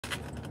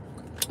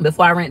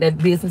before I ran that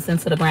business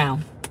into the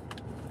ground.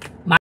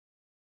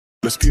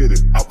 Let's get it.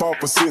 Hop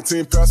off a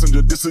 16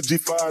 passenger. This a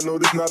G5. No,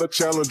 this not a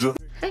Challenger.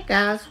 Hey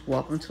guys,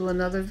 welcome to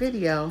another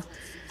video.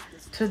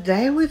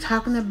 Today we're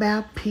talking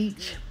about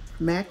Peach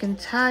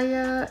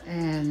Mcintyre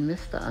and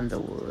Mr.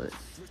 Underwood.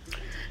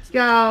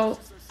 Y'all,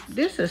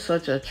 this is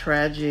such a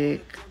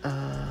tragic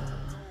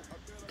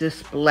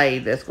display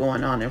that's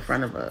going on in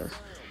front of us.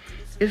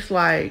 It's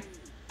like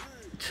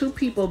two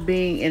people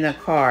being in a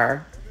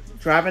car,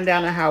 driving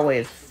down the highway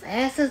as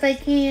fast as they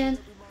can,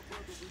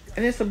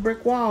 and it's a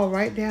brick wall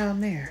right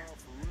down there.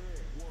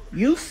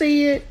 You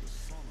see it,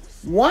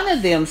 one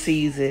of them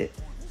sees it.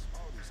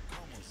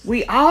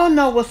 We all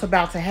know what's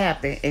about to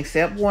happen,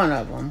 except one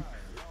of them.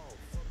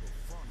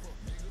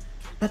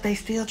 But they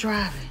still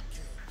driving.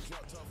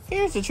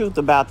 Here's the truth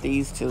about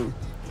these two.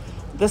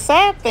 The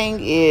sad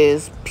thing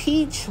is,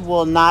 Peach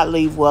will not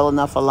leave well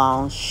enough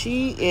alone.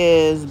 She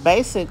is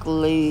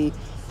basically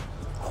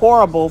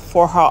horrible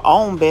for her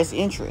own best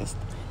interest.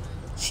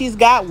 She's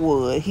got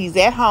Wood. He's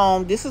at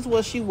home. This is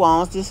what she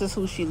wants. This is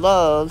who she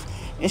loves.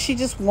 And she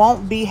just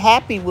won't be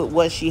happy with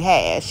what she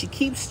has. She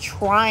keeps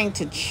trying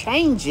to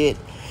change it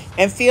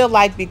and feel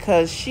like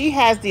because she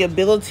has the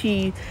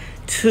ability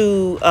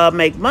to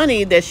make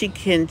money that she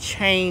can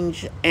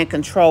change and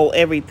control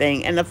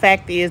everything. And the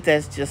fact is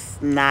that's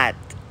just not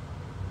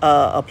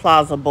a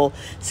plausible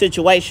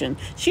situation.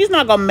 She's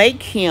not going to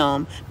make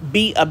him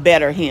be a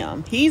better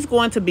him. He's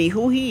going to be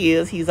who he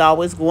is. He's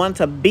always going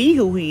to be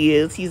who he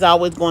is. He's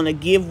always going to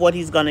give what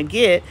he's going to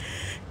get.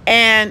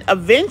 And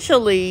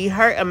eventually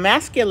her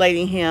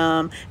emasculating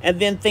him and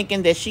then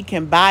thinking that she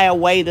can buy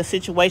away the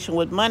situation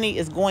with money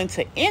is going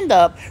to end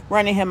up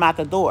running him out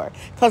the door.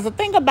 Because the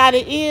thing about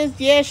it is,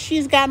 yes,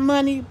 she's got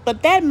money,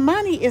 but that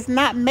money is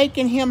not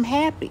making him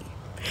happy.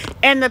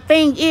 And the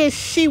thing is,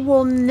 she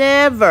will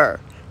never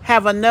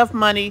have enough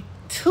money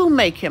to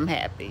make him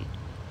happy.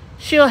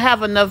 She'll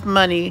have enough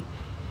money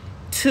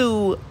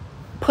to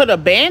put a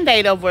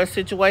band-aid over a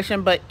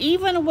situation, but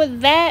even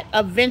with that,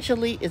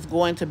 eventually it's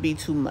going to be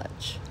too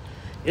much.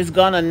 It's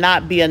going to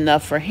not be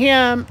enough for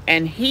him,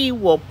 and he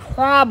will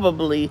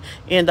probably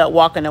end up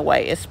walking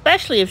away,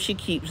 especially if she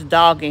keeps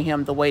dogging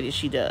him the way that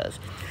she does.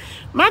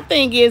 My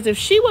thing is, if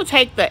she will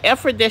take the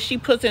effort that she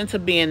puts into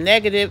being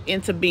negative,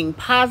 into being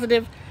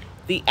positive,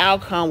 the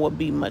outcome will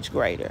be much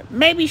greater.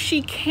 Maybe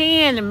she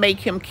can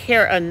make him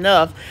care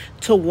enough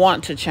to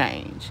want to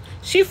change.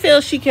 She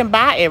feels she can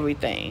buy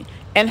everything.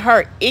 And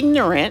her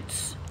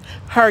ignorance,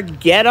 her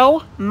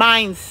ghetto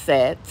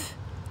mindset,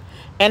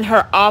 and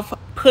her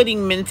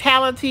off-putting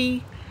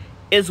mentality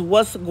is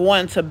what's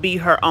going to be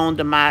her own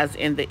demise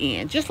in the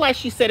end. Just like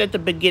she said at the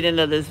beginning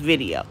of this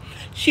video.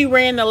 She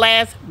ran the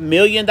last $1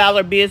 million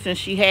business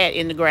she had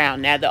in the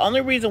ground. Now, the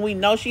only reason we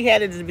know she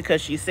had it is because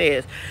she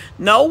says,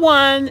 no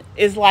one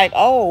is like,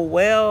 oh,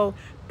 well,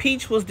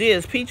 Peach was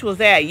this, Peach was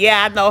that.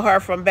 Yeah, I know her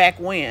from back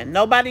when.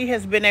 Nobody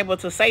has been able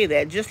to say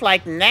that. Just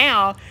like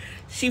now,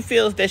 she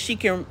feels that she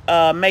can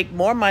make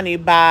more money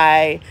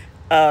by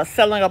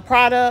selling a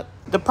product.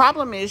 The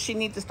problem is she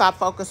needs to stop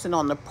focusing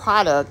on the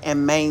product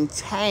and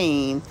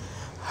maintain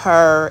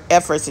her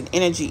efforts and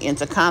energy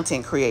into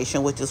content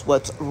creation, which is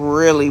what's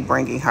really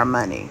bringing her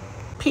money.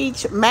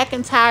 Peach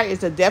Mcintyre is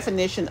the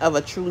definition of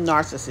a true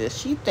narcissist.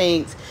 She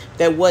thinks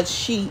that what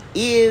she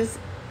is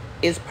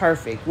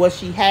perfect. What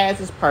she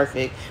has is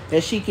perfect.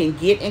 That she can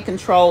get and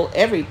control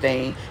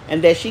everything,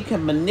 and that she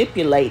can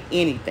manipulate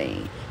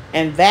anything.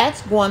 And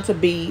that's going to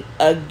be,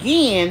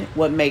 again,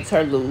 what makes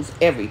her lose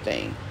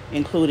everything,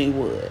 including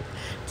Wood.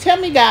 Tell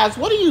me, guys,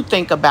 what do you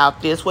think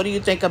about this? What do you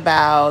think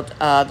about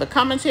the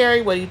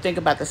commentary? What do you think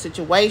about the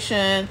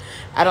situation?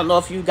 I don't know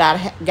if you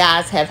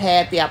guys have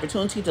had the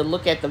opportunity to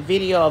look at the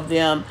video of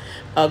them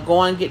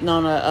getting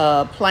on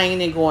a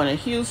plane and going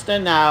to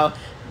Houston. Now,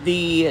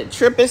 the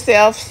trip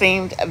itself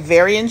seemed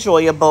very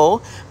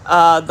enjoyable.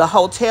 The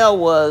hotel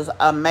was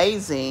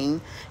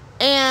amazing.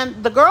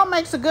 And the girl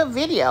makes a good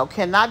video.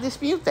 Cannot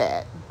dispute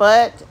that.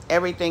 But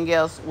everything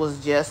else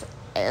was just,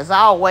 as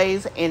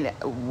always, in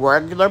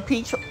regular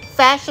Peach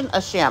fashion,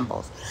 a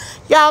shambles.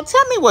 Y'all,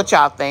 tell me what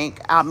y'all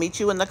think. I'll meet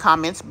you in the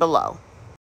comments below.